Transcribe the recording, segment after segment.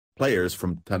Players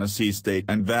from Tennessee State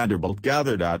and Vanderbilt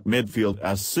gathered at midfield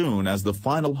as soon as the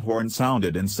final horn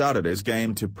sounded in Saturday's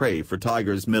game to pray for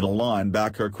Tigers middle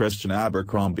linebacker Christion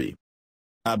Abercrombie.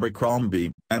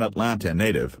 Abercrombie, an Atlanta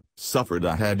native, suffered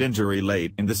a head injury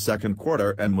late in the second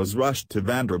quarter and was rushed to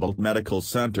Vanderbilt Medical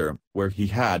Center, where he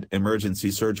had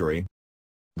emergency surgery.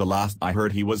 "The last I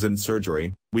heard he was in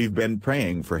surgery. We've been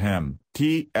praying for him,"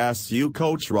 TSU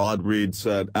coach Rod Reed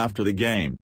said after the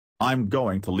game. "I'm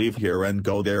going to leave here and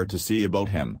go there to see about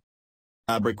him."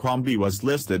 Abercrombie was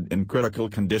listed in critical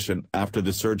condition after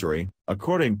the surgery,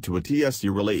 according to a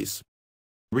TSU release.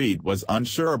 Reed was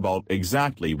unsure about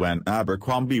exactly when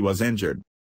Abercrombie was injured.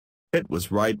 "It was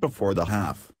right before the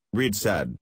half," Reed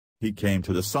said. "He came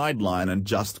to the sideline and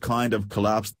just kind of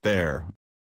collapsed there."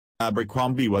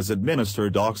 Abercrombie was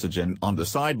administered oxygen on the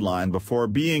sideline before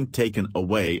being taken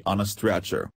away on a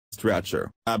stretcher.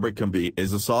 Abercrombie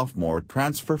is a sophomore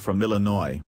transfer from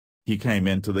Illinois. He came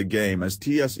into the game as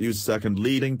TSU's second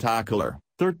leading tackler,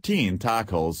 13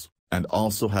 tackles, and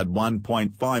also had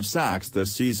 1.5 sacks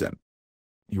this season.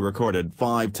 He recorded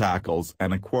 5 tackles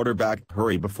and a quarterback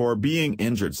hurry before being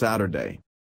injured Saturday.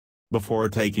 Before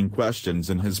taking questions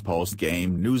in his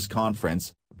post-game news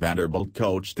conference, Vanderbilt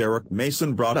coach Derek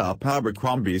Mason brought up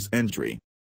Abercrombie's injury.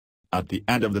 "At the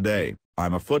end of the day,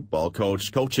 I'm a football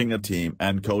coach coaching a team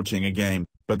and coaching a game,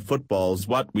 but football's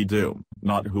what we do,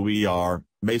 not who we are,"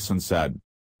 Mason said.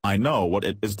 "I know what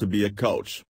it is to be a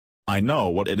coach. I know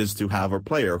what it is to have a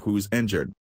player who's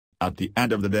injured. At the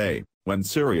end of the day, when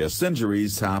serious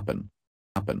injuries happen,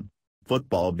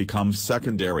 football becomes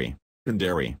secondary.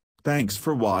 Thanks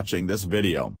for watching this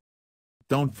video.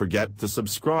 Don't forget to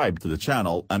subscribe to the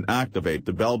channel and activate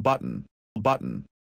the bell button.